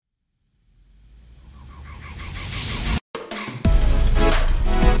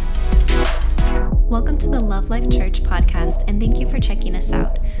Welcome to the Love Life Church podcast, and thank you for checking us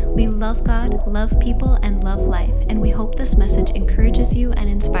out. We love God, love people, and love life, and we hope this message encourages you and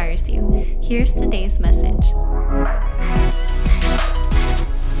inspires you. Here's today's message.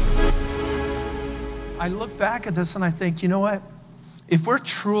 I look back at this and I think, you know what? If we're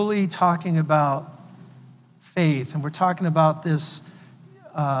truly talking about faith and we're talking about this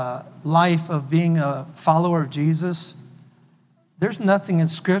life of being a follower of Jesus, there's nothing in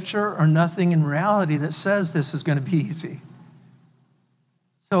Scripture or nothing in reality that says this is going to be easy.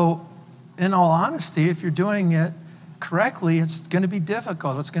 So, in all honesty, if you're doing it correctly, it's going to be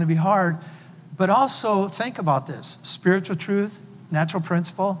difficult. It's going to be hard. But also, think about this. Spiritual truth, natural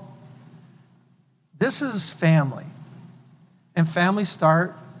principle. This is family. And families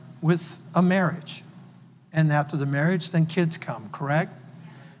start with a marriage. And after the marriage, then kids come, correct?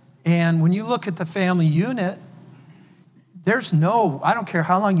 And when you look at the family unit, I don't care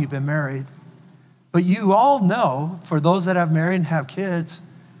how long you've been married, but you all know, for those that have married and have kids,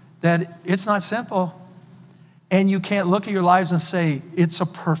 that it's not simple. And you can't look at your lives and say, it's a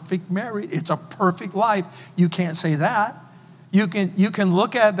perfect marriage, it's a perfect life. You can't say that. You can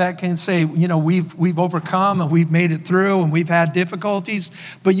look at that and say, you know, we've overcome and we've made it through and we've had difficulties,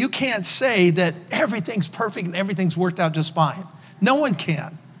 but you can't say that everything's perfect and everything's worked out just fine. No one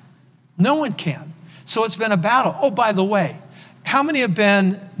can. No one can. So it's been a battle. Oh, by the way, how many have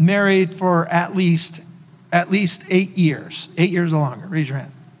been married for at least 8 years? 8 years or longer? Raise your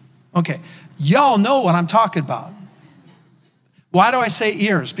hand. Okay. Y'all know what I'm talking about. Why do I say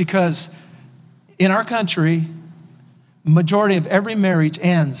years? Because in our country, majority of every marriage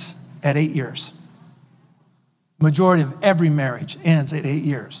ends at 8 years. Majority of every marriage ends at 8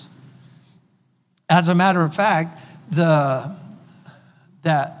 years. As a matter of fact, that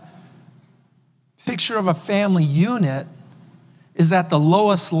picture of a family unit is at the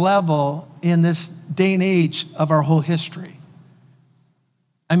lowest level in this day and age of our whole history.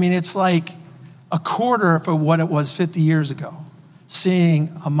 I mean, it's like a quarter of what it was 50 years ago,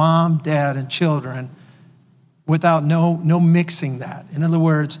 seeing a mom, dad, and children without no mixing that. In other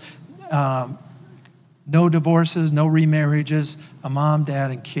words, no divorces, no remarriages, a mom, dad,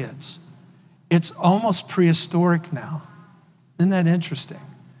 and kids. It's almost prehistoric now. Isn't that interesting?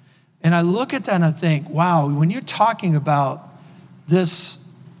 And I look at that and I think, wow, when you're talking about this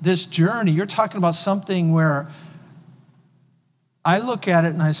journey, you're talking about something where I look at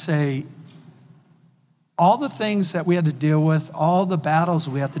it and I say, all the things that we had to deal with, all the battles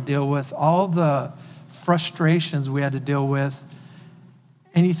we had to deal with, all the frustrations we had to deal with,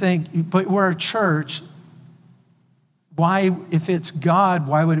 and you think, but we're a church, why, if it's God,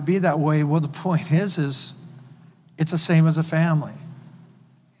 why would it be that way? Well, the point is it's the same as a family.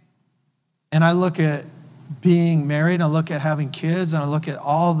 And I look at being married, and I look at having kids, and I look at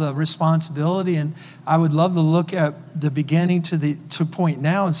all the responsibility, and I would love to look at the beginning to point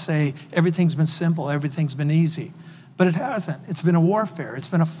now and say, everything's been simple, everything's been easy. But it hasn't. It's been a warfare. It's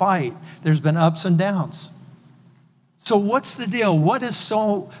been a fight. There's been ups and downs. So what's the deal? What is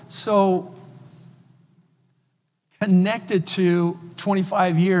so connected to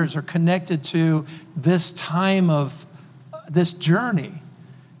 25 years or connected to this time of this journey?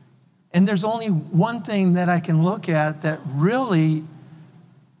 And there's only one thing that I can look at that really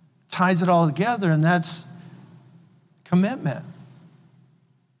ties it all together, and that's commitment.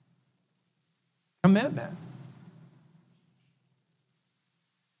 Commitment.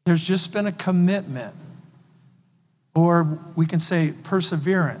 There's just been a commitment, or we can say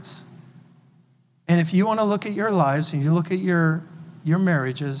perseverance. And if you want to look at your lives and you look at your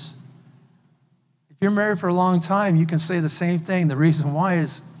marriages, if you're married for a long time, you can say the same thing. The reason why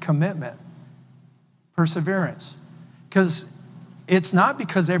is commitment, perseverance. Because it's not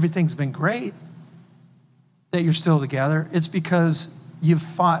because everything's been great that you're still together. It's because you've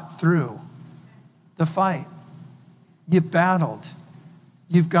fought through the fight. You've battled.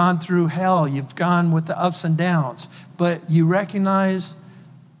 You've gone through hell. You've gone with the ups and downs. But you recognize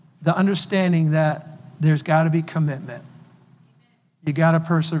the understanding that there's got to be commitment. You got to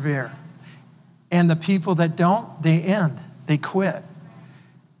persevere. And the people that don't, they end. They quit.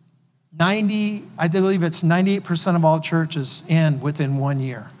 I believe it's 98% of all churches end within 1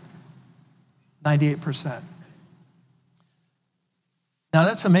 year. 98%. Now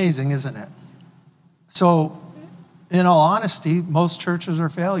that's amazing, isn't it? So, in all honesty, most churches are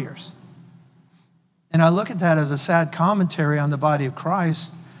failures. And I look at that as a sad commentary on the body of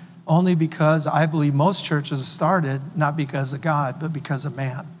Christ, only because I believe most churches started not because of God, but because of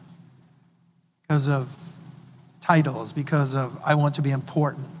man. Because of titles, because of I want to be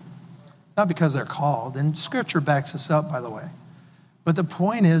important. Not because they're called. And Scripture backs us up, by the way. But the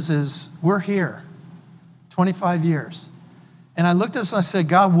point is we're here. 25 years. And I looked at this and I said,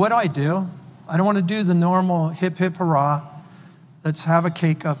 God, what do? I don't want to do the normal hip, hip, hurrah. Let's have a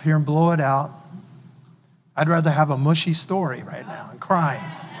cake up here and blow it out. I'd rather have a mushy story right now and crying.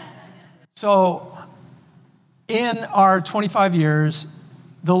 So in our 25 years,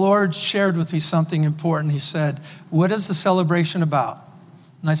 the Lord shared with me something important. He said, what is the celebration about?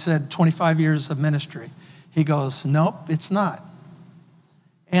 And I said, 25 years of ministry. He goes, nope, it's not.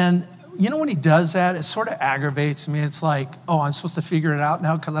 And you know when he does that, it sort of aggravates me. It's like, oh, I'm supposed to figure it out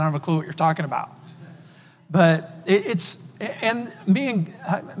now because I don't have a clue what you're talking about. But and me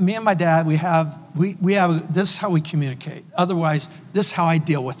and my dad, we have, this is how we communicate. Otherwise, this is how I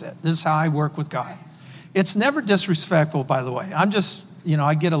deal with it. This is how I work with God. It's never disrespectful, by the way. I'm just,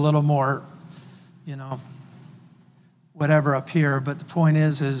 I get a little more, whatever up here. But the point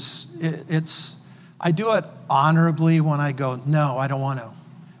is I do it honorably when I go, no, I don't want to.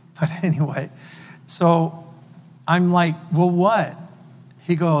 But anyway, so I'm like, well, what?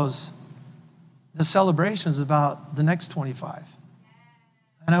 He goes, the celebration is about the next 25.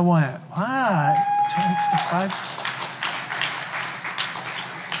 And I went, what? 25?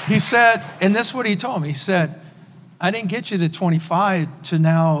 He said, and this is what he told me. He said, I didn't get you to 25 to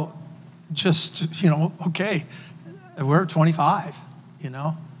now just, okay, we're at 25,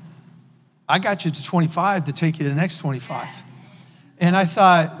 I got you to 25 to take you to the next 25. And I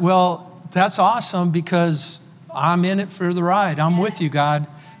thought, well, that's awesome because I'm in it for the ride. I'm with you, God.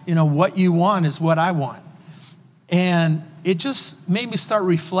 What you want is what I want. And it just made me start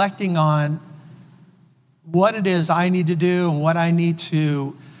reflecting on what it is I need to do and what I need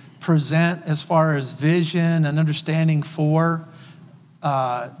to present as far as vision and understanding for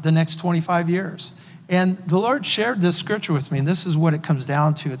the next 25 years. And the Lord shared this scripture with me, and this is what it comes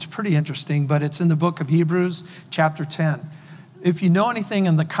down to. It's pretty interesting, but it's in the book of Hebrews, chapter 10. If you know anything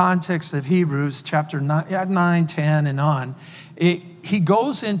in the context of Hebrews, chapter 9, 10, and on, he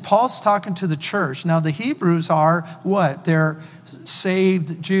goes in, Paul's talking to the church. Now, the Hebrews are what? They're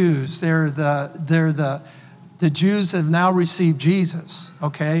saved Jews. They're the Jews that have now received Jesus,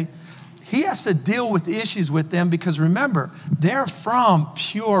 okay? He has to deal with issues with them because remember, they're from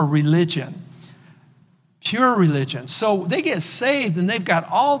pure religion. Pure religion. So they get saved and they've got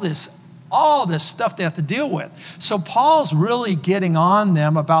all this stuff they have to deal with. So Paul's really getting on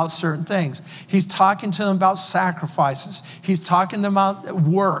them about certain things. He's talking to them about sacrifices. He's talking to them about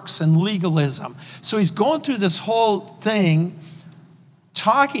works and legalism. So he's going through this whole thing,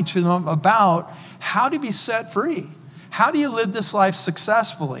 talking to them about how to be set free. How do you live this life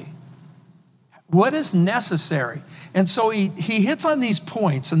successfully? What is necessary? And so he hits on these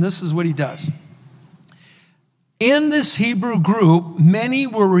points, and this is what he does. In this Hebrew group, many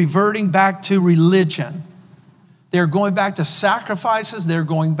were reverting back to religion. They're going back to sacrifices. They're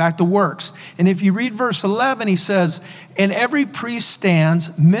going back to works. And if you read verse 11, he says, and every priest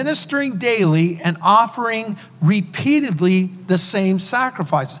stands ministering daily and offering repeatedly the same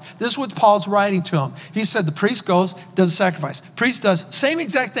sacrifices. This is what Paul's writing to them. He said the priest goes, does a sacrifice. Priest does same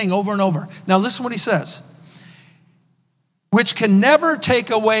exact thing over and over. Now listen what he says. Which can never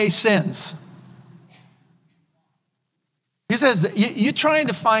take away sins. He says, you're trying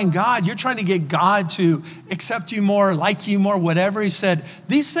to find God. You're trying to get God to accept you more, like you more, whatever. He said,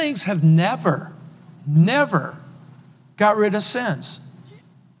 these things have never got rid of sins.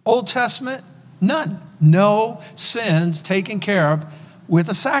 Old Testament, none. No sins taken care of with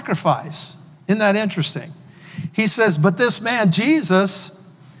a sacrifice. Isn't that interesting? He says, but this man, Jesus,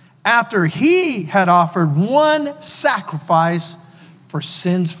 after he had offered one sacrifice for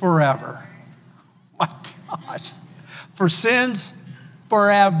sins forever. My gosh. For sins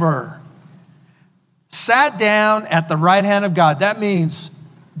forever. Sat down at the right hand of God. That means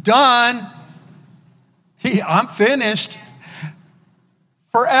done. I'm finished.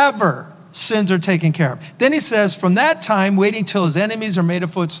 Forever, sins are taken care of. Then he says, from that time, waiting till his enemies are made a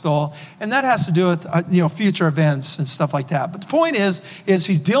footstool. And that has to do with future events and stuff like that. But the point is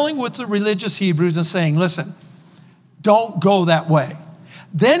he's dealing with the religious Hebrews and saying, listen, don't go that way.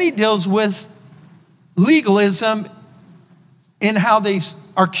 Then he deals with legalism in how they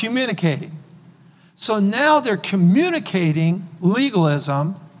are communicating. So now they're communicating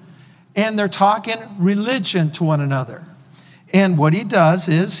legalism and they're talking religion to one another. And what he does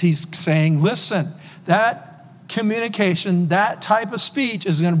is he's saying, listen, that communication, that type of speech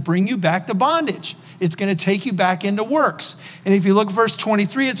is going to bring you back to bondage. It's going to take you back into works. And if you look at verse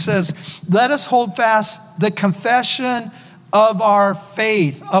 23, it says, let us hold fast the confession of our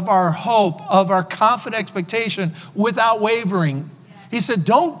faith, of our hope, of our confident expectation without wavering. He said,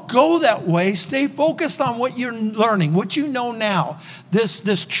 don't go that way. Stay focused on what you're learning, what you know now.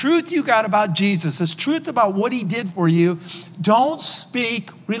 This truth you got about Jesus, this truth about what he did for you. Don't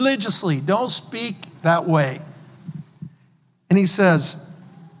speak religiously. Don't speak that way. And he says,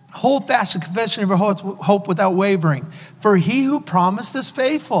 hold fast the confession of your hope without wavering. For he who promised is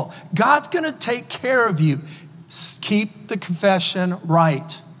faithful. God's going to take care of you. Keep the confession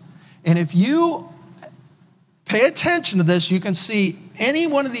right. And if you pay attention to this, you can see any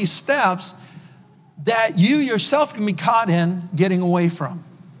one of these steps that you yourself can be caught in getting away from.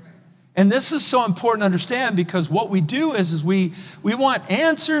 And this is so important to understand, because what we do is we want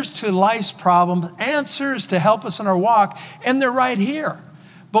answers to life's problems, answers to help us in our walk, and they're right here.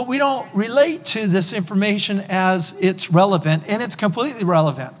 But we don't relate to this information as it's relevant, and it's completely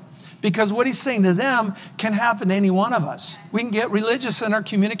relevant. Because what he's saying to them can happen to any one of us. We can get religious in our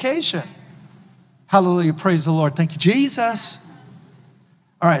communication. Hallelujah, praise the Lord. Thank you, Jesus.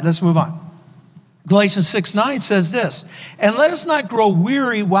 All right, let's move on. Galatians 6:9 says this, and let us not grow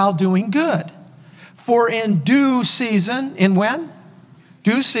weary while doing good. For in due season, in when?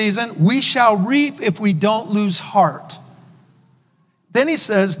 Due season, we shall reap if we don't lose heart. Then he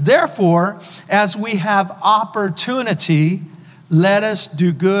says, therefore, as we have opportunity, let us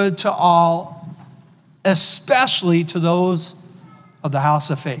do good to all, especially to those of the house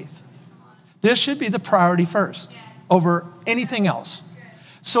of faith. This should be the priority first over anything else.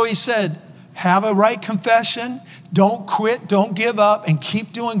 So he said, have a right confession, don't quit, don't give up, and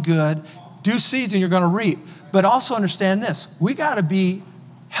keep doing good. Due season, you're going to reap. But also understand this, we got to be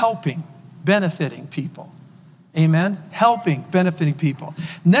helping, benefiting people. Amen? Helping, benefiting people.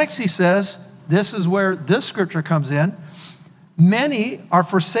 Next he says, this is where this scripture comes in, many are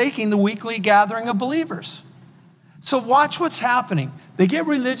forsaking the weekly gathering of believers. So watch what's happening. They get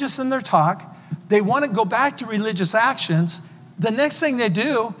religious in their talk. They want to go back to religious actions. The next thing they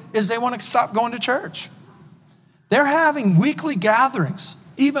do is they want to stop going to church. They're having weekly gatherings,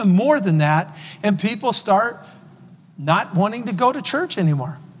 even more than that, and people start not wanting to go to church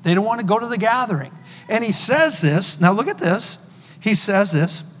anymore. They don't want to go to the gathering. And he says this, now look at this. He says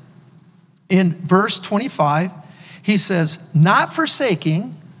this in verse 25. He says, not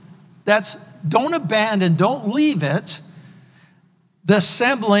forsaking, that's don't abandon, don't leave it, the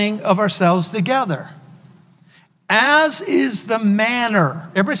assembling of ourselves together. As is the manner.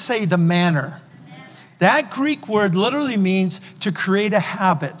 Everybody say the manner. That Greek word literally means to create a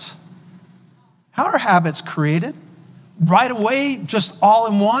habit. How are habits created? Right away, just all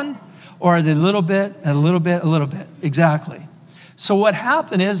in one? Or are they a little bit, a little bit, a little bit? Exactly. So what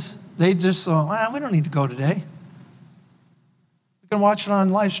happened is they just thought, we don't need to go today. We can watch it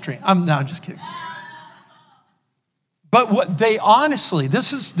on live stream. I'm just kidding. But what they honestly,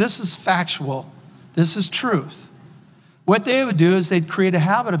 this is factual. This is truth. What they would do is they'd create a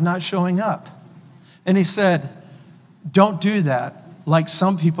habit of not showing up. And he said, don't do that like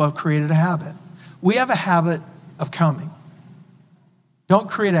some people have created a habit. We have a habit of coming. Don't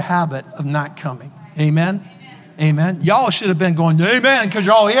create a habit of not coming. Amen? Amen. Y'all should have been going, amen, because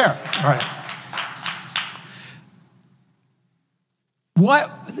you're all here. All right.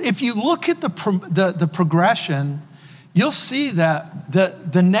 If you look at the progression, you'll see that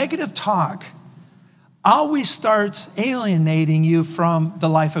the negative talk always starts alienating you from the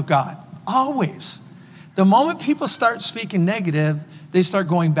life of God. Always. The moment people start speaking negative, they start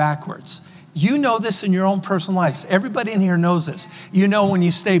going backwards. You know this in your own personal lives. Everybody in here knows this. You know when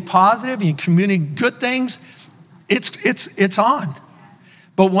you stay positive and you communicate good things, it's on.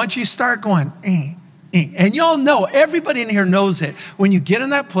 But once you start going, and y'all know, everybody in here knows it. When you get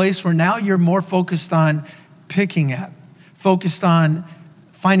in that place where now you're more focused on picking at, focused on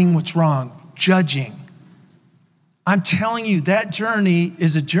finding what's wrong, judging. I'm telling you, that journey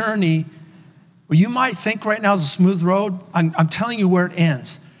is a journey where you might think right now is a smooth road. I'm telling you where it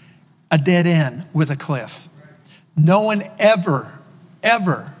ends. A dead end with a cliff. No one ever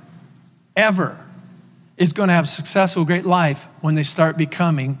is going to have a successful, great life when they start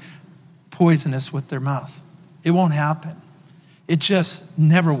becoming poisonous with their mouth. It won't happen. It just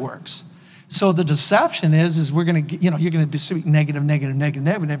never works. So the deception is we're going to, you're going to speak negative,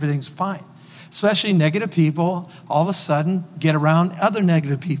 and everything's fine. Especially negative people, all of a sudden get around other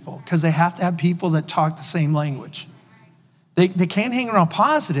negative people because they have to have people that talk the same language. They can't hang around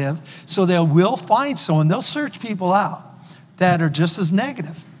positive, so they will find someone. They'll search people out that are just as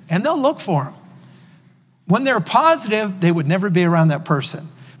negative, and they'll look for them. When they're positive, they would never be around that person.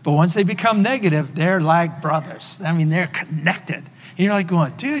 But once they become negative, they're like brothers. I mean, they're connected. And you're like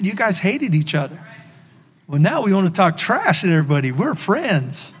going, dude, you guys hated each other. Well, now we want to talk trash at everybody. We're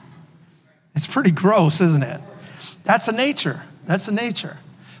friends. It's pretty gross, isn't it? That's a nature. That's the nature.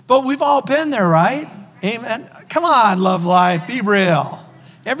 But we've all been there, right? Amen. Come on, Love Life, be real.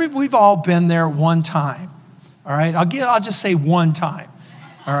 We've all been there one time. All right, I'll just say one time.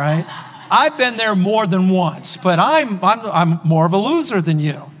 All right, I've been there more than once, but I'm more of a loser than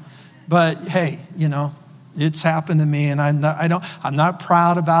you. But hey, it's happened to me, and I'm not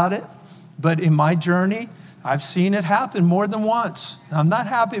proud about it. But in my journey, I've seen it happen more than once. I'm not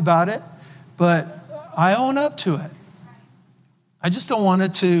happy about it, but I own up to it. I just don't want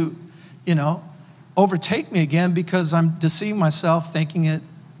it to, overtake me again because I'm deceiving myself thinking it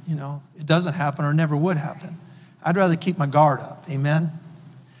doesn't happen or never would happen. I'd rather keep my guard up. Amen.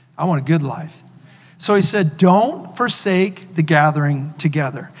 I want a good life. So he said, don't forsake the gathering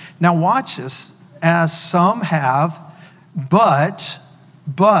together. Now watch this, as some have, but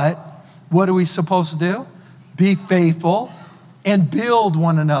what are we supposed to do? Be faithful and build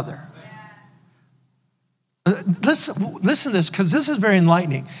one another. Listen to this, because this is very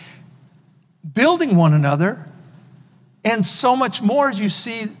enlightening. Building one another, and so much more as you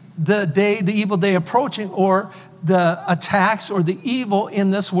see the evil day approaching, or the attacks or the evil in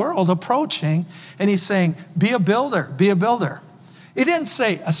this world approaching. And he's saying, be a builder, be a builder. It didn't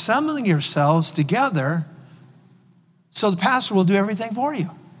say assembling yourselves together so the pastor will do everything for you.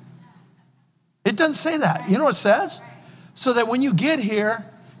 It doesn't say that. You know what it says? So that when you get here,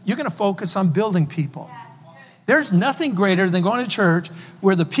 you're going to focus on building people. There's nothing greater than going to church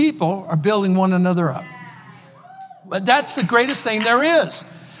where the people are building one another up. But that's the greatest thing there is.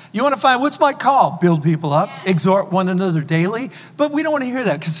 You want to find, what's my call? Build people up, exhort one another daily. But we don't want to hear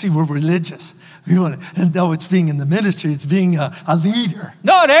that because, see, we're religious. We want to know it's being in the ministry. It's being a leader.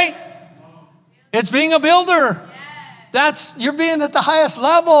 No, it ain't. It's being a builder. You're being at the highest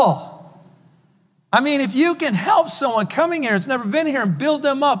level. I mean, if you can help someone coming here that's never been here and build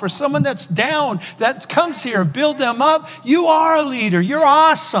them up, or someone that's down that comes here and build them up, you are a leader. You're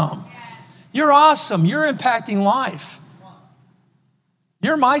awesome. You're awesome. You're impacting life.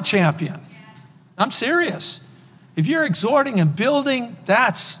 You're my champion. I'm serious. If you're exhorting and building,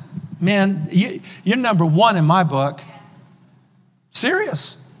 you're number one in my book.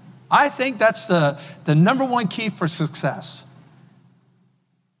 Serious. I think that's the number one key for success.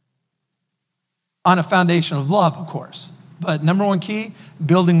 On a foundation of love, of course. But number one key,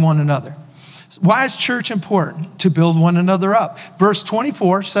 building one another. Why is church important? To build one another up. Verse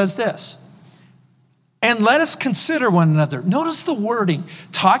 24 says this. And let us consider one another. Notice the wording.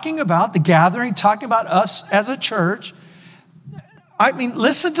 Talking about the gathering, talking about us as a church. I mean,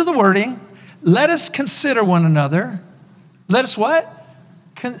 listen to the wording. Let us consider one another. Let us what?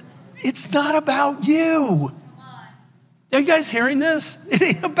 It's not about you. Are you guys hearing this? It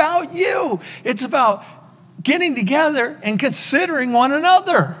ain't about you. It's about getting together and considering one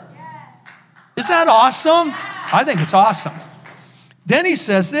another. Is that awesome? I think it's awesome. Then he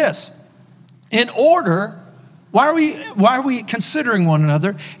says this. Why are we considering one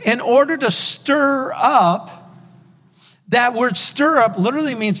another? In order to stir up. That word stir up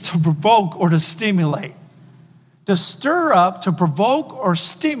literally means to provoke or to stimulate. To stir up, to provoke or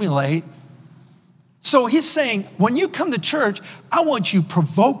stimulate. So he's saying, when you come to church, I want you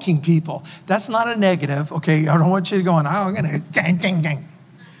provoking people. That's not a negative, okay? I don't want you going, I'm going to dang, dang, dang.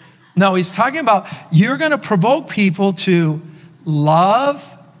 No, he's talking about you're going to provoke people to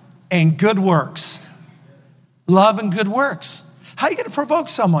love and good works. Love and good works. How are you going to provoke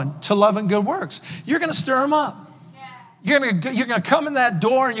someone to love and good works? You're going to stir them up. You're going to come in that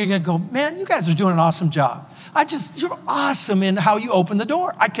door and you're going to go, man, you guys are doing an awesome job. You're awesome in how you open the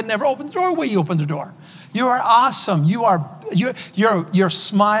door. I could never open the door the way you open the door. You are awesome. Your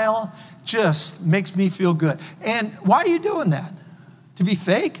smile just makes me feel good. And why are you doing that? To be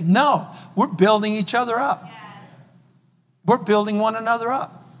fake? No, we're building each other up. We're building one another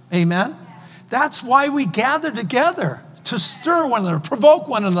up. Amen? That's why we gather together, to stir one another, provoke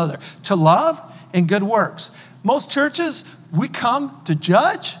one another, to love and good works. Most churches, we come to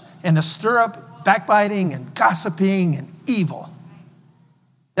judge and to stir up backbiting and gossiping and evil.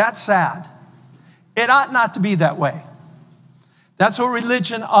 That's sad. It ought not to be that way. That's what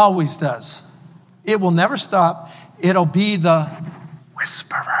religion always does. It will never stop. It'll be the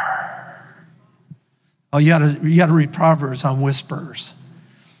whisperer. Oh, you gotta read Proverbs on whisperers.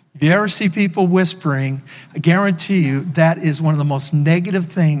 If you ever see people whispering, I guarantee you that is one of the most negative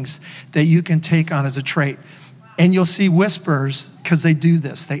things that you can take on as a trait. And you'll see whisperers because they do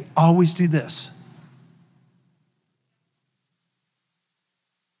this. They always do this.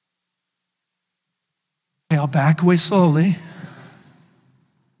 Okay, I'll back away slowly.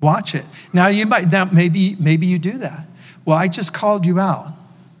 Watch it. Now maybe you do that. Well, I just called you out.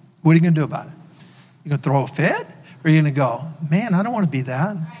 What are you going to do about it? You going to throw a fit? Or are you going to go, man, I don't want to be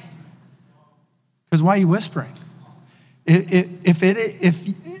that? Because why are you whispering? If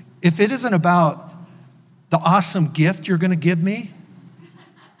it isn't about the awesome gift you're going to give me,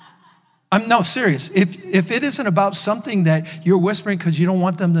 no, serious. If it isn't about something that you're whispering because you don't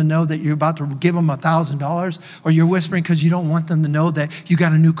want them to know that you're about to give them $1,000, or you're whispering because you don't want them to know that you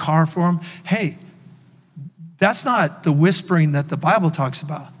got a new car for them, hey, that's not the whispering that the Bible talks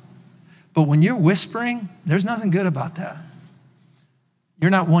about. But when you're whispering, there's nothing good about that.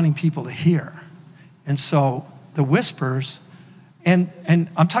 You're not wanting people to hear. And so the whispers, and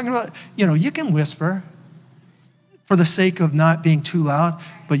I'm talking about, you can whisper for the sake of not being too loud,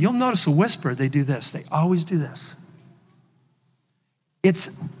 but you'll notice a whisper, they do this. They always do this. It's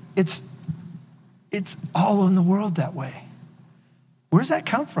all in the world that way. Where does that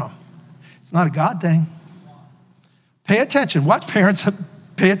come from? It's not a God thing. Pay attention. Watch, parents.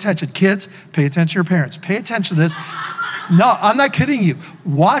 Pay attention. Kids, pay attention to your parents. Pay attention to this. No, I'm not kidding you.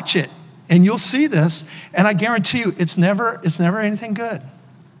 Watch it, and you'll see this, and I guarantee you it's never anything good.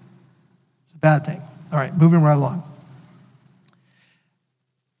 It's a bad thing. All right, moving right along.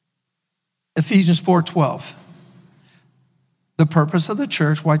 Ephesians 4:12. The purpose of the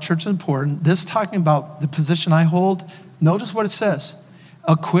church, why church is important. This talking about the position I hold. Notice what it says.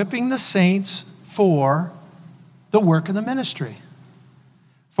 Equipping the saints for the work of the ministry.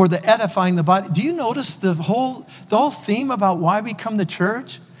 For the edifying the body. Do you notice the whole theme about why we come to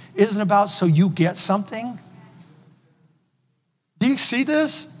church isn't about so you get something? Do you see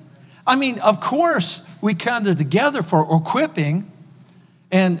this? I mean, of course, we come together for equipping,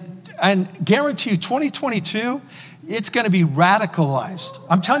 and guarantee you 2022, it's going to be radicalized.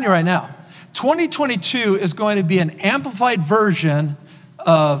 I'm telling you right now, 2022 is going to be an amplified version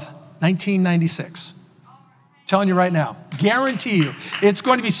of 1996. I'm telling you right now, guarantee you. It's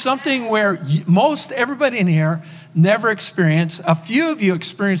going to be something where most everybody in here never experienced. A few of you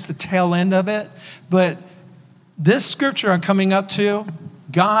experienced the tail end of it, but this scripture I'm coming up to,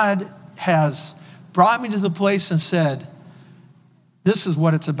 God has brought me to the place and said, this is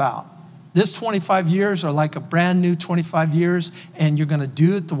what it's about. This 25 years are like a brand new 25 years, and you're going to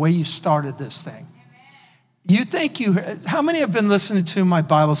do it the way you started this thing. How many have been listening to my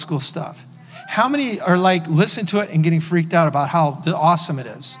Bible school stuff? How many are like listening to it and getting freaked out about how awesome it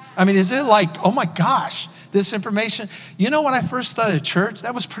is? I mean, is it like, oh my gosh, this information? When I first started church,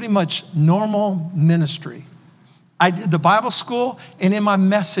 that was pretty much normal ministry. I did the Bible school, and in my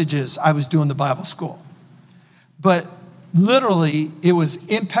messages, I was doing the Bible school. But literally, it was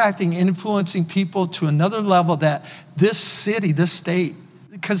impacting, influencing people to another level that this city, this state,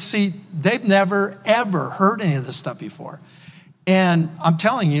 because see, they've never, ever heard any of this stuff before. And I'm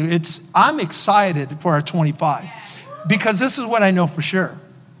telling you, I'm excited for our 25 because this is what I know for sure.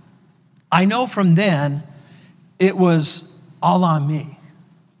 I know from then, it was all on me.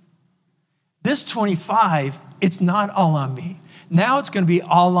 This 25, it's not all on me. Now it's going to be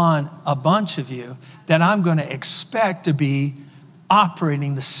all on a bunch of you that I'm going to expect to be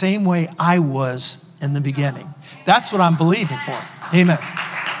operating the same way I was in the beginning. That's what I'm believing for. Amen.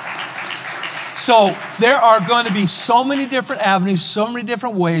 So there are going to be so many different avenues, so many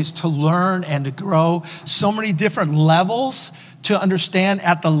different ways to learn and to grow, so many different levels to understand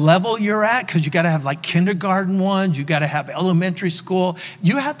at the level you're at, because you got to have like kindergarten ones, you got to have elementary school.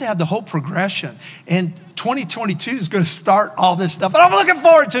 You have to have the whole progression. And 2022 is going to start all this stuff, and I'm looking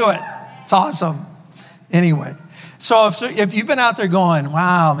forward to it. It's awesome. Anyway, so if you've been out there going,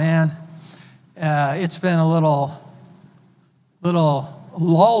 wow, man, it's been a little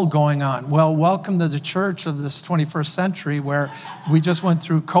lull going on. Well, welcome to the church of this 21st century where we just went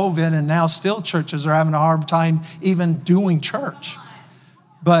through COVID and now still churches are having a hard time even doing church.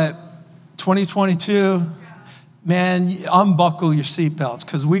 But 2022, man, unbuckle your seatbelts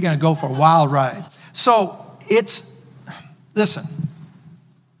because we're going to go for a wild ride. So listen,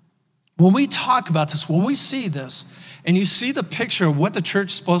 when we talk about this, when we see this, and you see the picture of what the church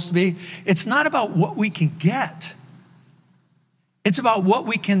is supposed to be, it's not about what we can get. It's about what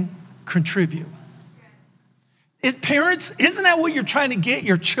we can contribute. Parents, isn't that what you're trying to get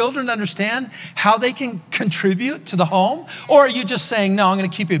your children to understand? How they can contribute to the home? Or are you just saying, no, I'm going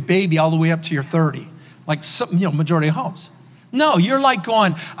to keep you a baby all the way up to your 30, like majority of homes? No, you're like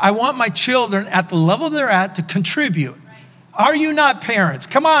going, I want my children at the level they're at to contribute. Are you not, parents?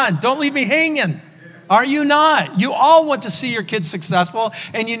 Come on, don't leave me hanging. Are you not? You all want to see your kids successful,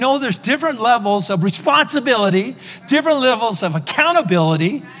 and you know there's different levels of responsibility, different levels of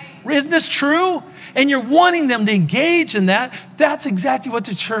accountability. Isn't this true? And you're wanting them to engage in that. That's exactly what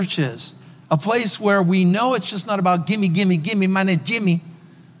the church is. A place where we know it's just not about gimme, gimme, gimme, my name's Jimmy,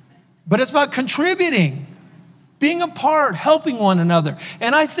 but it's about contributing. being a part, helping one another.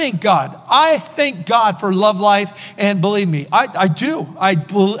 And I thank God for Love Life. And believe me, I do.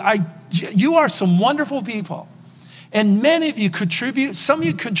 You are some wonderful people. And many of you contribute. Some of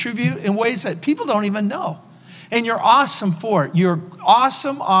you contribute in ways that people don't even know. And you're awesome for it. You're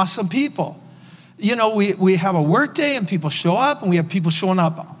awesome, awesome people. You know, we have a work day and people show up, and we have people showing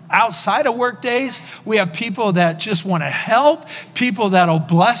up outside of work days. We have people that just want to help, people that'll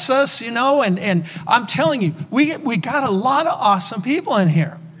bless us, you know, and I'm telling you, we got a lot of awesome people in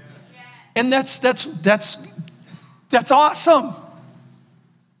here. And that's awesome.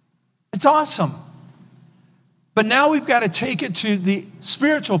 It's awesome. But now we've got to take it to the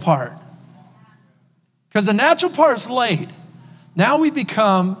spiritual part. Because the natural part is laid. Now we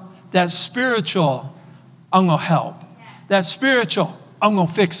become that spiritual, I'm going to help. That spiritual, I'm going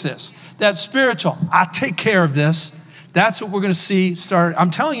to fix this. That spiritual, I take care of this. That's what we're going to see start.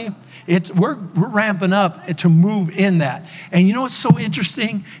 I'm telling you, we're ramping up to move in that. And you know what's so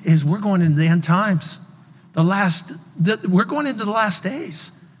interesting is we're going into the end times. We're going into the last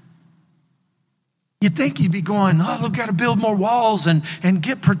days. You'd think you'd be going, we've got to build more walls and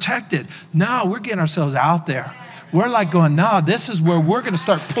get protected. No, we're getting ourselves out there. We're like going, no, this is where we're going to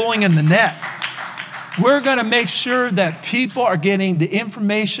start pulling in the net. We're going to make sure that people are getting the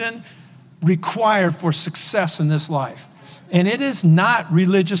information required for success in this life. And it is not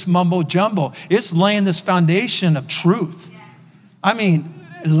religious mumbo jumbo. It's laying this foundation of truth. I mean,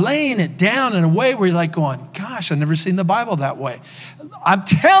 laying it down in a way where you're like going, gosh, I've never seen the Bible that way. I'm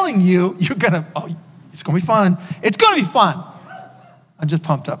telling you, it's going to be fun. It's going to be fun. I'm just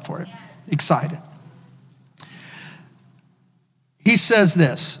pumped up for it. Excited. He says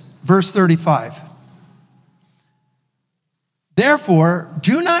this, verse 35. Therefore,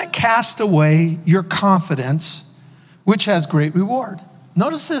 do not cast away your confidence, which has great reward.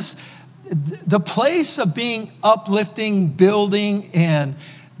 Notice this, the place of being uplifting, building, and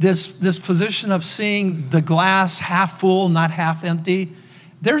this position of seeing the glass half full, not half empty,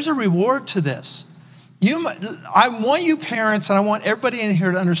 there's a reward to this. I want you parents, and I want everybody in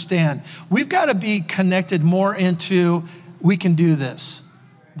here to understand, we've got to be connected more into we can do this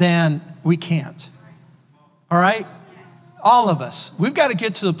than we can't. All right? All of us. We've got to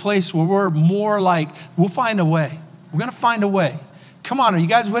get to the place where we're more like, we'll find a way. We're going to find a way. Come on, are you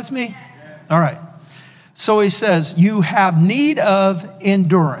guys with me? All right. So he says, you have need of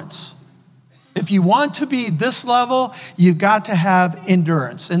endurance. If you want to be this level, you've got to have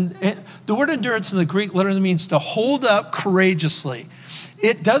endurance. And the word endurance in the Greek literally means to hold up courageously.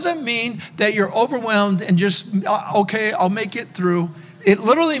 It doesn't mean that you're overwhelmed and just, okay, I'll make it through. It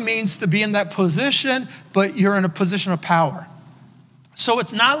literally means to be in that position, but you're in a position of power. So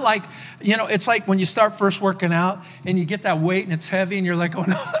it's not like, it's like when you start first working out and you get that weight and it's heavy and you're like, oh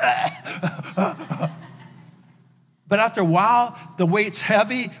no. But after a while, the weight's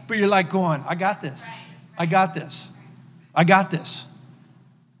heavy, but you're like going, I got this. I got this. I got this.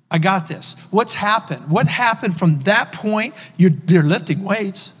 I got this. What's happened? What happened from that point? You're lifting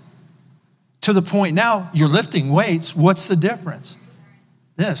weights to the point now you're lifting weights. What's the difference?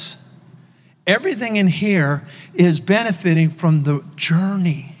 This. Everything in here is benefiting from the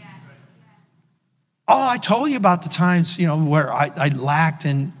journey. Oh, I told you about the times, where I lacked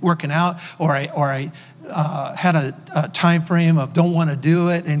in working out, or I had a time frame of don't want to do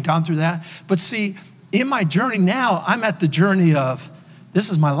it and gone through that. But see, in my journey now, I'm at the journey of this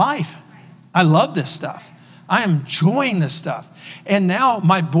is my life. I love this stuff. I am enjoying this stuff. And now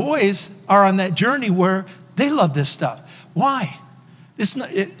my boys are on that journey where they love this stuff. Why?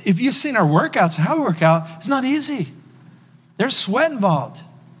 If you've seen our workouts and how we work out, it's not easy. There's sweat involved.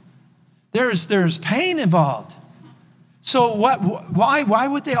 There's pain involved. So why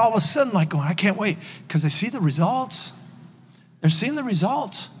would they all of a sudden like going, I can't wait? Because they see the results. They're seeing the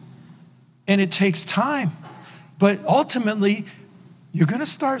results. And it takes time. But ultimately, you're going to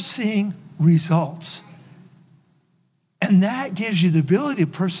start seeing results. And that gives you the ability to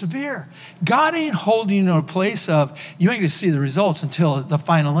persevere. God ain't holding you to a place of, you ain't going to see the results until the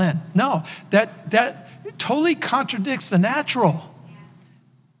final end. No, that totally contradicts the natural.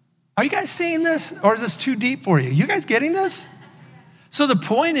 Are you guys seeing this? Or is this too deep for you? You guys getting this? So the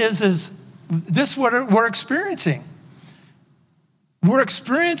point is this is what we're experiencing. We're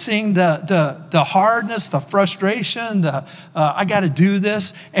experiencing the hardness, the frustration, I got to do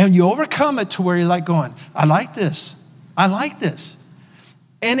this. And you overcome it to where you're like going, I like this. I like this.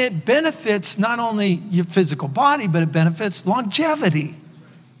 And it benefits not only your physical body, but it benefits longevity.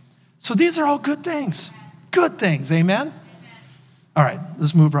 So these are all good things. Good things, amen? All right,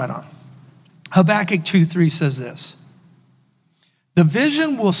 let's move right on. Habakkuk 2:3 says this. The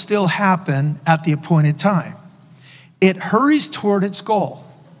vision will still happen at the appointed time. it hurries toward its goal.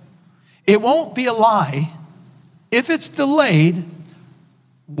 It won't be a lie. If it's delayed,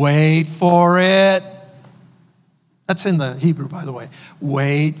 wait for it. That's in the Hebrew, by the way.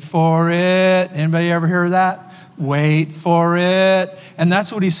 Wait for it. Anybody ever hear that? Wait for it. And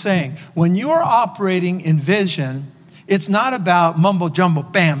that's what he's saying. When you are operating in vision, it's not about mumbo jumbo,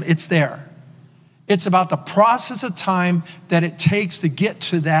 bam, it's there. It's about the process of time that it takes to get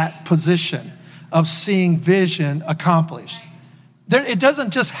to that position of seeing vision accomplished. It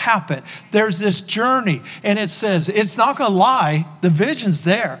doesn't just happen. There's this journey, and it says, it's not going to lie. The vision's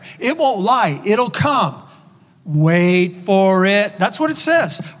there. It won't lie. It'll come. Wait for it. That's what it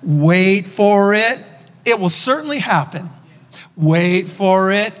says. Wait for it. It will certainly happen. Wait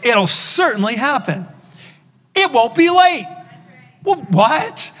for it. It'll certainly happen. It won't be late. Well,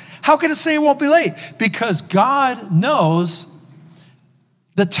 what? How can it say it won't be late? Because God knows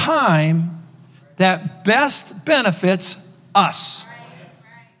the time that best benefits us.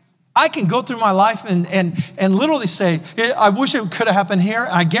 I can go through my life and literally say, I wish it could have happened here.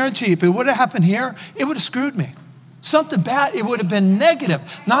 I guarantee you, if it would have happened here, it would have screwed me. Something bad, it would have been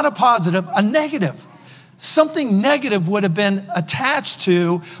negative, not a positive, a negative. Something negative would have been attached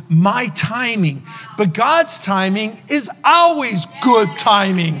to my timing. But God's timing is always good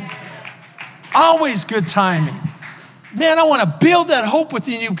timing. Always good timing. Man, I want to build that hope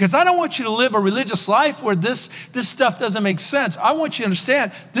within you because I don't want you to live a religious life where this stuff doesn't make sense. I want you to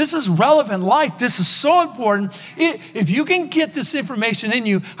understand this is relevant life. This is so important. If you can get this information in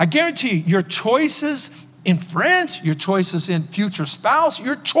you, I guarantee you, your choices in friends, your choices in future spouse,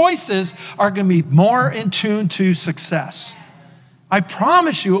 your choices are going to be more in tune to success. I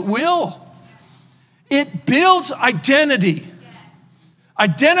promise you it will. It builds identity.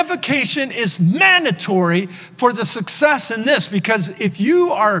 Identification is mandatory for the success in this because if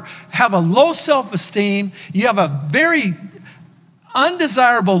you have a low self-esteem, you have a very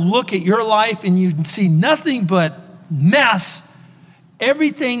undesirable look at your life and you see nothing but mess,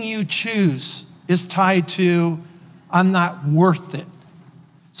 everything you choose is tied to, I'm not worth it.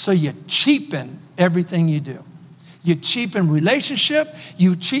 So you cheapen everything you do. You cheapen relationship,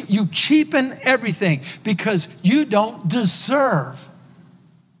 you cheapen everything because you don't deserve.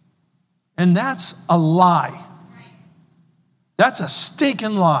 And that's a lie. That's a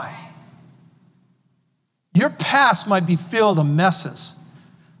stinking lie. Your past might be filled with messes,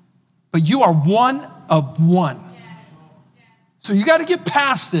 but you are one of one. So you got to get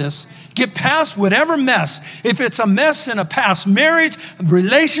past this, get past whatever mess. If it's a mess in a past marriage,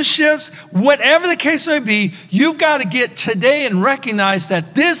 relationships, whatever the case may be, you've got to get today and recognize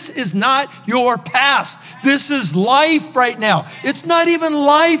that this is not your past. This is life right now. It's not even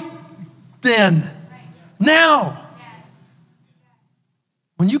life then. Now.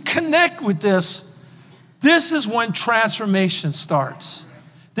 When you connect with this, this is when transformation starts.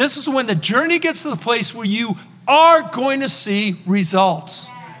 This is when the journey gets to the place where you are going to see results.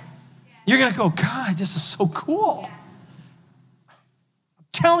 You're going to go, God, this is so cool. I'm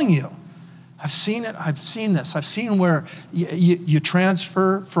telling you, I've seen it. I've seen this. I've seen where you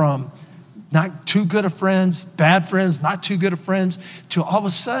transfer from not too good of friends, bad friends, not too good of friends, to all of a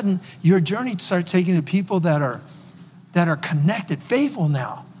sudden your journey starts taking to people that are connected, faithful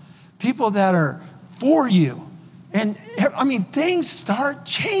now, people that are for you. And I mean, things start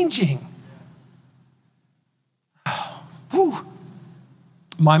changing. Whew.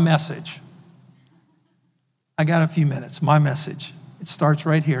 My message. I got a few minutes. My message. It starts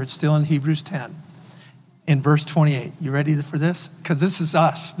right here. It's still in Hebrews 10. In verse 28. You ready for this? Because this is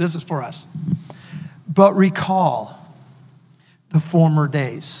us. This is for us. But recall the former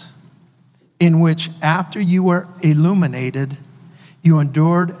days in which after you were illuminated, you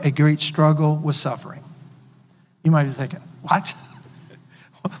endured a great struggle with suffering. You might be thinking, what?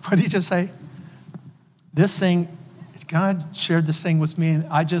 What did he just say? This thing, God shared this thing with me, and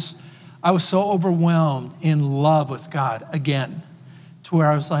I was so overwhelmed in love with God again, to where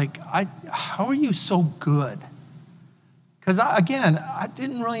I was like, how are you so good? Because I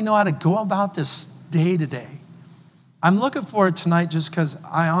didn't really know how to go about this day to day. I'm looking forward tonight just because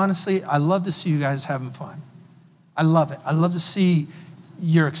I love to see you guys having fun. I love it. I love to see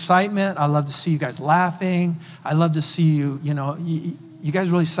your excitement. I love to see you guys laughing. I love to see you, you guys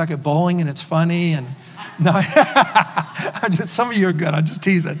really suck at bowling and it's funny. And no, some of you are good. I'm just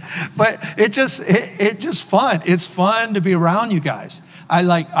teasing. But it's just fun. It's fun to be around you guys. I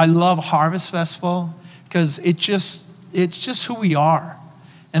love Harvest Festival because it's just who we are.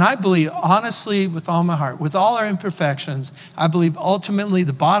 And I believe, honestly, with all my heart, with all our imperfections, I believe ultimately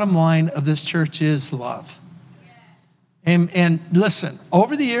the bottom line of this church is love. And listen,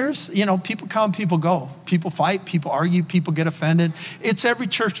 over the years, people come, people go. People fight, people argue, people get offended. It's every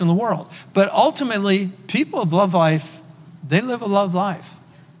church in the world. But ultimately, people of Love Life, they live a love life.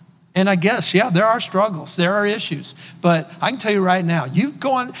 And I guess, there are struggles, there are issues. But I can tell you right now, you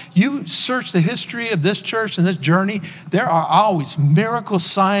search the history of this church and this journey, there are always miracle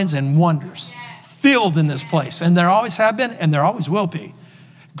signs and wonders filled in this place. And there always have been, and there always will be.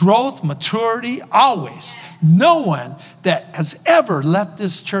 Growth, maturity, always. No one that has ever left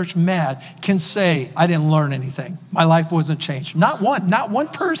this church mad can say, I didn't learn anything. My life wasn't changed. Not one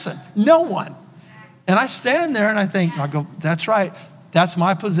person, no one. And I stand there and I go, that's right. That's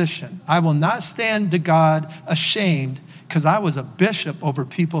my position. I will not stand to God ashamed because I was a bishop over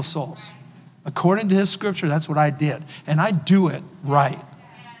people's souls. According to his scripture, that's what I did. And I do it right.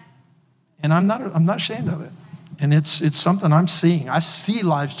 And I'm not ashamed of it. And it's something I'm seeing. I see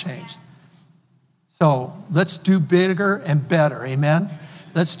lives change. So let's do bigger and better, amen?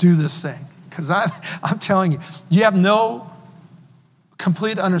 Let's do this thing. Because I'm telling you, you have no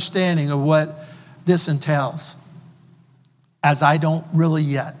complete understanding of what this entails, as I don't really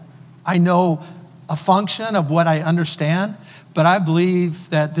yet. I know a function of what I understand, but I believe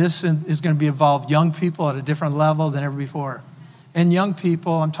that this is going to be involved young people at a different level than ever before. And young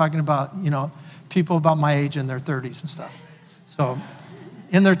people, I'm talking about, people about my age in their 30s and stuff. So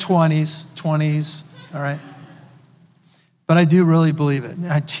in their 20s, all right? But I do really believe it.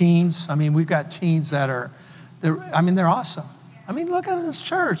 Teens, we've got teens they're awesome. Look at this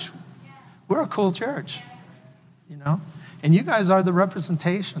church. We're a cool church, And you guys are the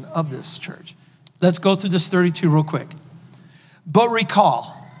representation of this church. Let's go through this 32 real quick. But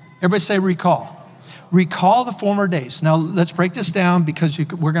recall. Everybody say recall. Recall the former days. Now, let's break this down because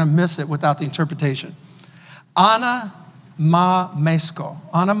we're going to miss it without the interpretation. Anamamesko.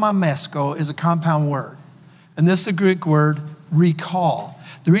 Anamamesko is a compound word. And this is the Greek word recall.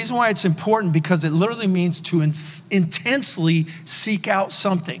 The reason why it's important because it literally means to intensely seek out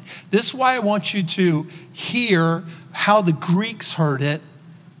something. This is why I want you to hear how the Greeks heard it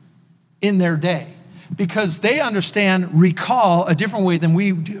in their day. Because they understand recall a different way than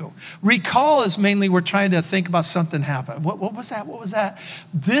we do. Recall is mainly we're trying to think about something happened. What was that? What was that?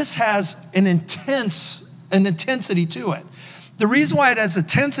 This has an intensity to it. The reason why it has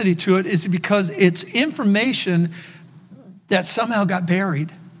intensity to it is because it's information that somehow got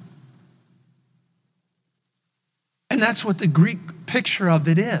buried. And that's what the Greek picture of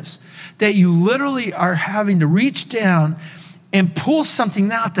it is. That you literally are having to reach down and pull something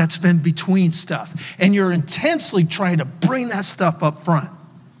out that's been between stuff. And you're intensely trying to bring that stuff up front.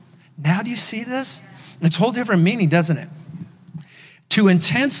 Now do you see this? It's a whole different meaning, doesn't it? To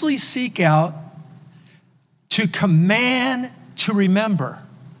intensely seek out, to command, to remember.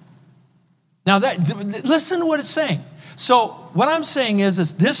 Now listen to what it's saying. So what I'm saying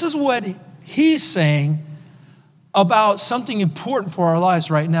is this is what he's saying about something important for our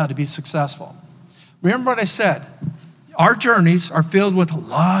lives right now to be successful. Remember what I said. Our journeys are filled with a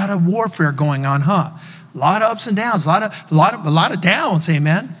lot of warfare going on, A lot of ups and downs, a lot of downs,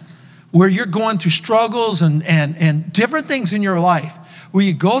 amen? Where you're going through struggles and different things in your life where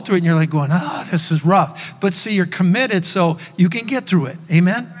you go through it and you're like going, this is rough. But see, you're committed so you can get through it,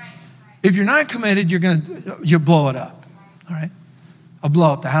 amen? If you're not committed, you'll blow it up, all right? I'll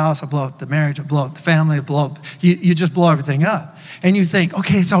blow up the house, I'll blow up the marriage, I'll blow up the family, I'll blow up, you just blow everything up. And you think,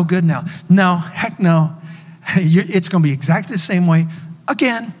 okay, it's all good now. No, heck no. It's going to be exactly the same way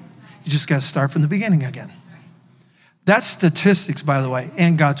again. You just got to start from the beginning again. That's statistics, by the way,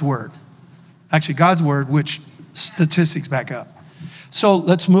 and God's word. Actually, God's word, which statistics back up. So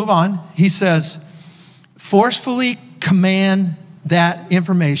let's move on. He says, forcefully command that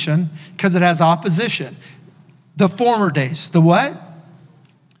information because it has opposition. The former days. The what?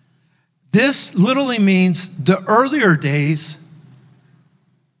 This literally means the earlier days.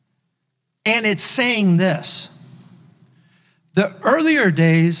 And it's saying this, the earlier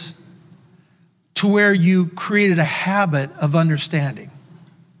days to where you created a habit of understanding.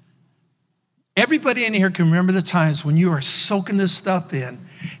 Everybody in here can remember the times when you are soaking this stuff in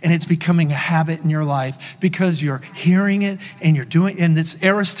and it's becoming a habit in your life because you're hearing it and you're doing, and it's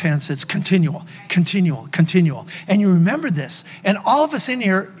aorist tense, it's continual. And you remember this. And all of us in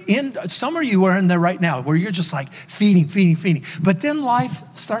here, some of you are in there right now where you're just like feeding. But then life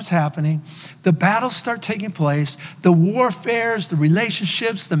starts happening. The battles start taking place. The warfares, the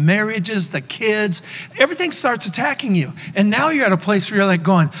relationships, the marriages, the kids, everything starts attacking you. And now you're at a place where you're like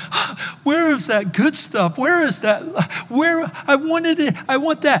going, where is that good stuff? Where is that? Where I wanted it. I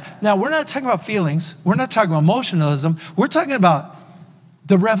want that. Now, we're not talking about feelings. We're not talking about emotionalism. We're talking about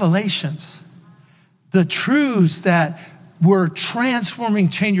the revelations. The truths that were transforming,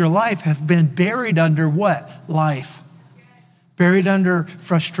 change your life have been buried under what? Life. Buried under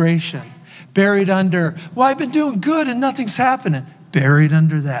frustration. Buried under, well, I've been doing good and nothing's happening. Buried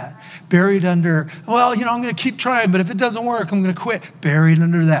under that. Buried under, well, I'm going to keep trying, but if it doesn't work, I'm going to quit. Buried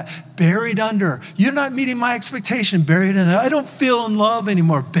under that. Buried under, you're not meeting my expectation. Buried under, I don't feel in love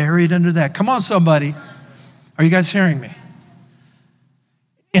anymore. Buried under that. Come on, somebody. Are you guys hearing me?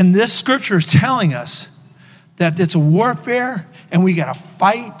 And this scripture is telling us that it's a warfare and we got to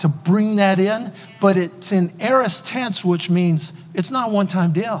fight to bring that in, but it's in aorist tense, which means it's not a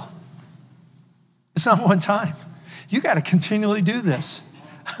one-time deal. It's not one time. You got to continually do this.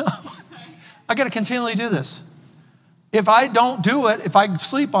 I got to continually do this. If I don't do it, if I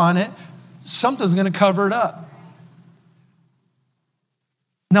sleep on it, something's going to cover it up.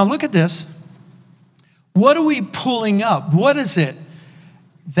 Now look at this. What are we pulling up? What is it?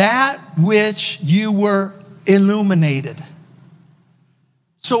 That which you were illuminated.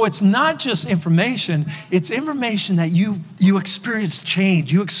 So it's not just information, it's information that you experience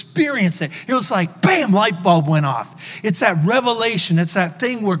change. You experience it. It was like, bam, light bulb went off. It's that revelation. It's that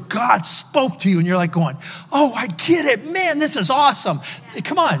thing where God spoke to you and you're like going, oh, I get it. Man, this is awesome.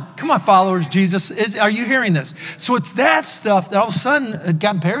 Come on, followers, Jesus. Are you hearing this? So it's that stuff that all of a sudden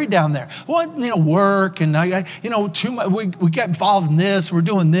got buried down there. Well, work and, too much, we got involved in this, we're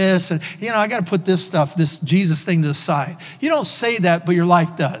doing this, and, I got to put this stuff, this Jesus thing to the side. You don't say that, but your life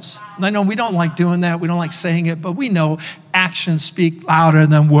does. I know we don't like doing that. We don't like saying it, but we know actions speak louder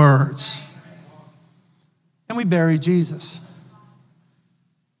than words. And we bury Jesus.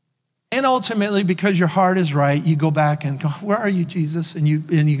 And ultimately, because your heart is right, you go back and go, where are you, Jesus? And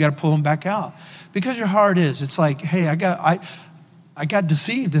you got to pull him back out. Because your heart is. It's like, hey, I got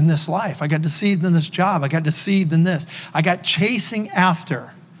deceived in this life. I got deceived in this job. I got deceived in this. I got chasing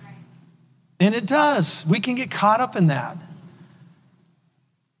after. And it does. We can get caught up in that.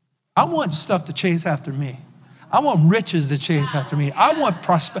 I want stuff to chase after me. I want riches to chase after me. I want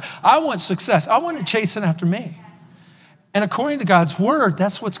prosperity. I want success. I want it chasing after me. And according to God's word,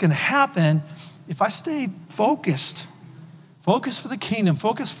 that's what's going to happen if I stay focused. Focus for the kingdom.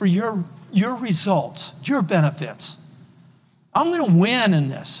 Focus for your results, your benefits. I'm going to win in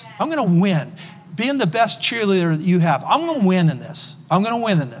this. I'm going to win. Being the best cheerleader that you have, I'm going to win in this. I'm going to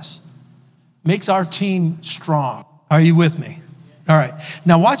win in this. Makes our team strong. Are you with me? All right.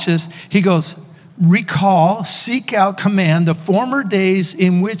 Now watch this. He goes, recall, seek out, command the former days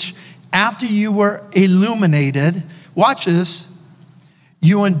in which after you were illuminated, watch this,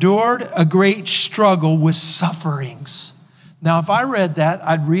 you endured a great struggle with sufferings. Now, if I read that,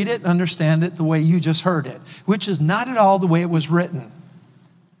 I'd read it and understand it the way you just heard it, which is not at all the way it was written.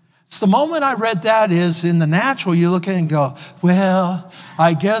 It's the moment I read that is in the natural, you look at it and go, well,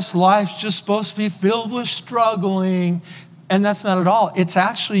 I guess life's just supposed to be filled with struggling. And that's not at all. It's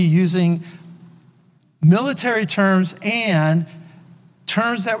actually using military terms and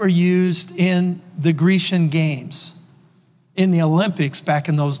terms that were used in the Grecian games, in the Olympics back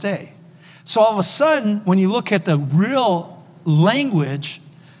in those days. So all of a sudden, when you look at the real language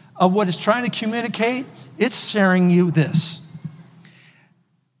of what it's trying to communicate, it's sharing you this.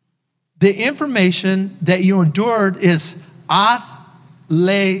 The information that you endured is athlesis.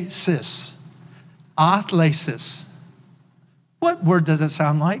 Athlesis. What word does it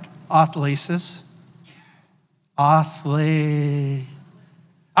sound like? Athlesis. Athletic.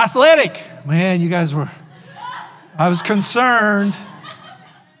 Man, you guys were, I was concerned.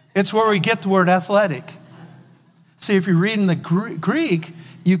 It's where we get the word athletic. See, if you're reading the Greek,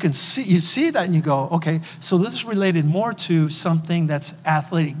 you see that and you go, okay, so this is related more to something that's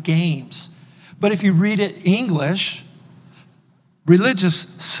athletic games. But if you read it English, religious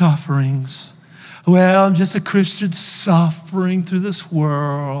sufferings. Well, I'm just a Christian suffering through this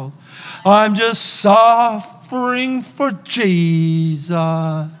world. I'm just suffering for Jesus.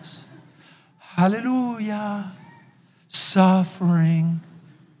 Hallelujah. Suffering.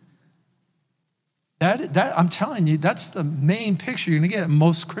 That I'm telling you, that's the main picture you're going to get in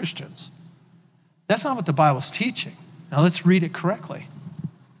most Christians. That's not what the Bible's teaching. Now let's read it correctly.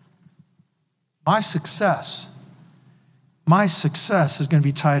 My success is going to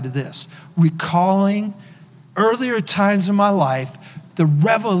be tied to this. Recalling earlier times in my life, the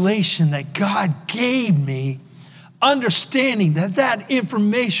revelation that God gave me, understanding that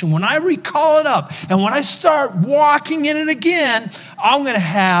information, when I recall it up and when I start walking in it again, I'm going to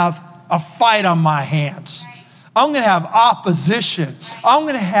have a fight on my hands. I'm going to have opposition. I'm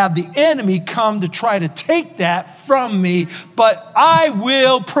going to have the enemy come to try to take that from me, but I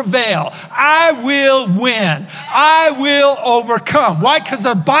will prevail. I will win. I will overcome. Why? Because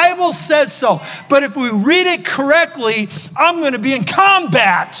the Bible says so. But if we read it correctly, I'm going to be in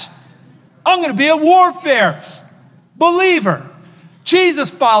combat. I'm going to be a warfare. Believer, Jesus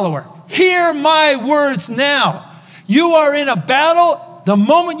follower, hear my words now. You are in a battle the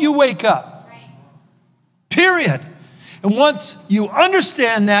moment you wake up. Period. And once you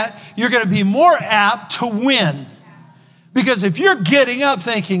understand that, you're going to be more apt to win. Because if you're getting up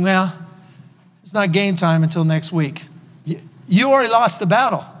thinking, well, it's not game time until next week, you already lost the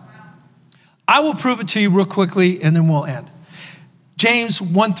battle. I will prove it to you real quickly and then we'll end. James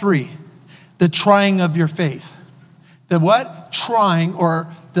 1:3, the trying of your faith. The what? Trying, or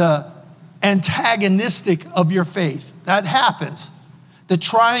the antagonistic of your faith. That happens. The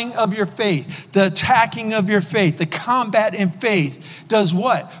trying of your faith, the attacking of your faith, the combat in faith does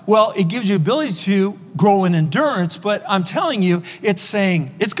what? Well, it gives you ability to grow in endurance, but I'm telling you, it's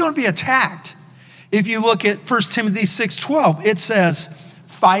saying it's going to be attacked. If you look at 1 Timothy 6:12, it says,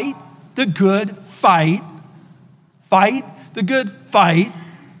 fight the good fight. Fight the good fight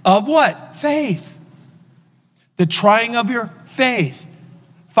of what? Faith. The trying of your faith.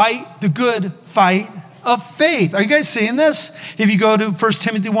 Fight the good fight of faith. Are you guys seeing this? If you go to 1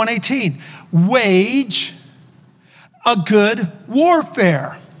 Timothy 1:18, wage a good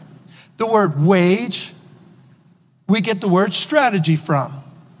warfare. The word wage, we get the word strategy from.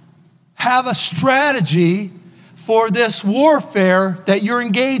 Have a strategy for this warfare that you're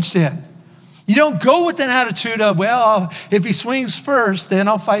engaged in. You don't go with an attitude of, well, if he swings first, then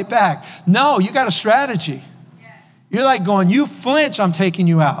I'll fight back. No, you got a strategy. You're like going, you flinch, I'm taking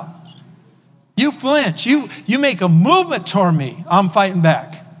you out. You flinch. You make a movement toward me. I'm fighting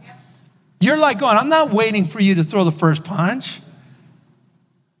back. Yep. You're like going, I'm not waiting for you to throw the first punch.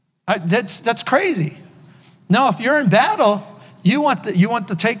 That's crazy. No, if you're in battle, you want the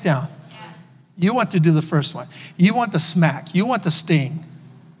takedown. Yes. You want to do the first one. You want the smack. You want the sting.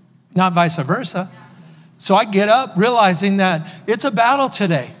 Not vice versa. So I get up realizing that it's a battle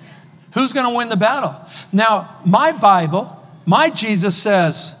today. Who's going to win the battle? Now, my Bible, my Jesus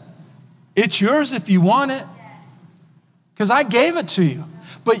says, it's yours if you want it, because I gave it to you,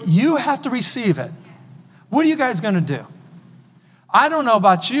 but you have to receive it. What are you guys going to do? I don't know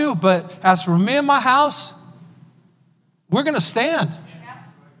about you, but as for me and my house, we're going to stand.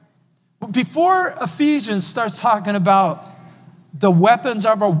 Before Ephesians starts talking about the weapons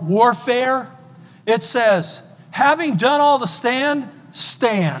of our warfare, it says, having done all to stand,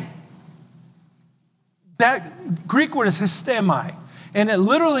 stand. That Greek word is histemi. And it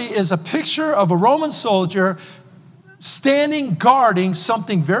literally is a picture of a Roman soldier standing guarding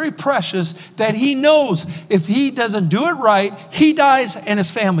something very precious that he knows if he doesn't do it right, he dies and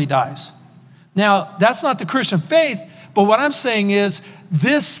his family dies. Now, that's not the Christian faith, but what I'm saying is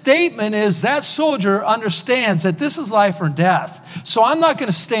this statement is that soldier understands that this is life or death. So I'm not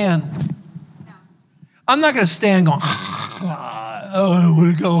going to stand. I'm not going to stand going, oh, I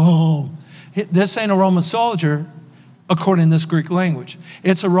want to go home. This ain't a Roman soldier. According to this Greek language,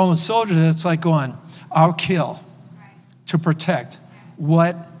 it's a Roman soldier that's like going, I'll kill to protect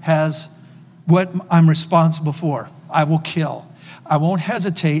what I'm responsible for. I will kill. I won't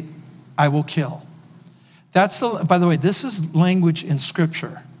hesitate. I will kill. By the way, this is language in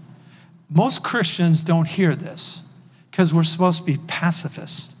Scripture. Most Christians don't hear this because we're supposed to be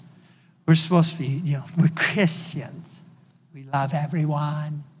pacifists. We're supposed to be, we're Christians. We love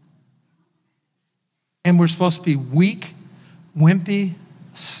everyone. And we're supposed to be weak, wimpy,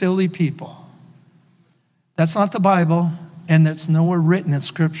 silly people. That's not the Bible, and it's nowhere written in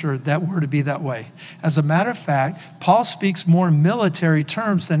Scripture that we're to be that way. As a matter of fact, Paul speaks more in military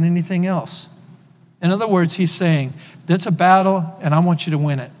terms than anything else. In other words, he's saying, that's a battle, and I want you to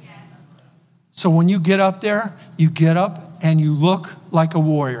win it. Yes. So when you get up there, you get up and you look like a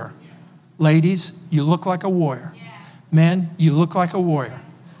warrior. Yeah. Ladies, you look like a warrior. Yeah. Men, you look like a warrior.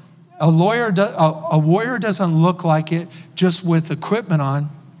 A warrior doesn't look like it just with equipment on.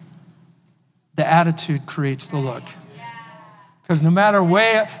 The attitude creates the look. Because no matter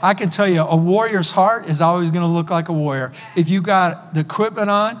where, I can tell you, a warrior's heart is always going to look like a warrior. If you got the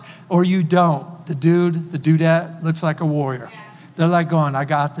equipment on or you don't, the dudette looks like a warrior. They're like going, I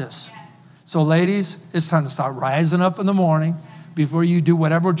got this. So ladies, it's time to start rising up in the morning. Before you do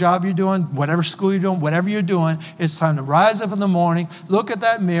whatever job you're doing, whatever school you're doing, whatever you're doing, it's time to rise up in the morning, look at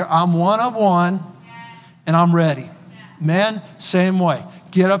that mirror. I'm one of one, and I'm ready. Men, same way.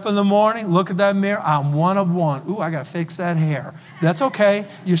 Get up in the morning, look at that mirror. I'm one of one. Ooh, I got to fix that hair. That's okay.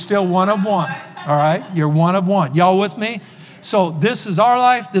 You're still one of one. All right? You're one of one. Y'all with me? So this is our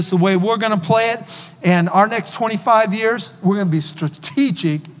life. This is the way we're going to play it. And our next 25 years, we're going to be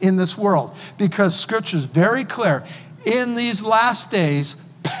strategic in this world because Scripture is very clear. In these last days,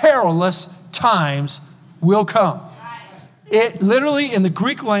 perilous times will come. It literally, in the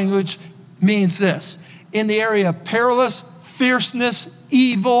Greek language, means this. In the area of perilous, fierceness,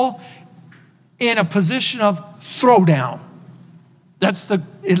 evil, in a position of throwdown.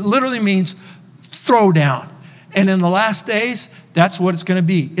 It literally means throwdown. And in the last days, that's what it's going to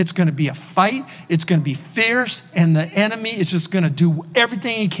be. It's going to be a fight. It's going to be fierce. And the enemy is just going to do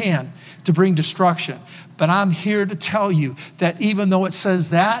everything he can to bring destruction. But I'm here to tell you that even though it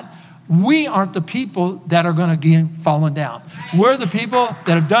says that, we aren't the people that are going to get fallen down. We're the people that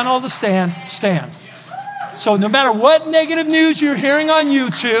have done all the stand. So no matter what negative news you're hearing on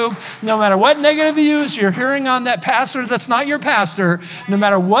YouTube, no matter what negative news you're hearing on that pastor that's not your pastor, no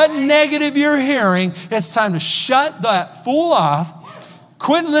matter what negative you're hearing, it's time to shut that fool off,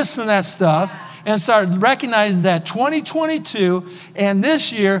 quit listening to that stuff, and start recognizing that 2022 and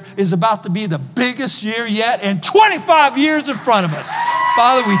this year is about to be the biggest year yet and 25 years in front of us.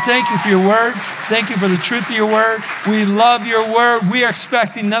 Father, we thank you for your word. Thank you for the truth of your word. We love your word. We are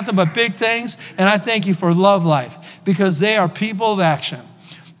expecting nothing but big things. And I thank you for Love Life because they are people of action.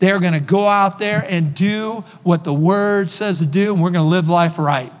 They're going to go out there and do what the word says to do, and we're going to live life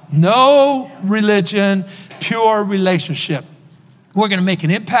right. No religion, pure relationship. We're going to make an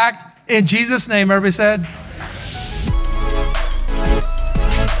impact. In Jesus' name, everybody said.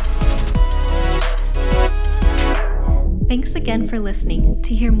 Thanks again for listening.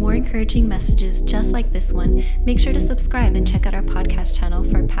 To hear more encouraging messages just like this one, make sure to subscribe and check out our podcast channel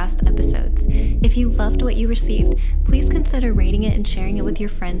for past episodes. If you loved what you received, please consider rating it and sharing it with your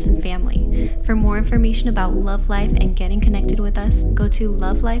friends and family. For more information about Love Life and getting connected with us, go to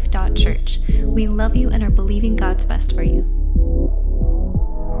lovelife.church. We love you and are believing God's best for you.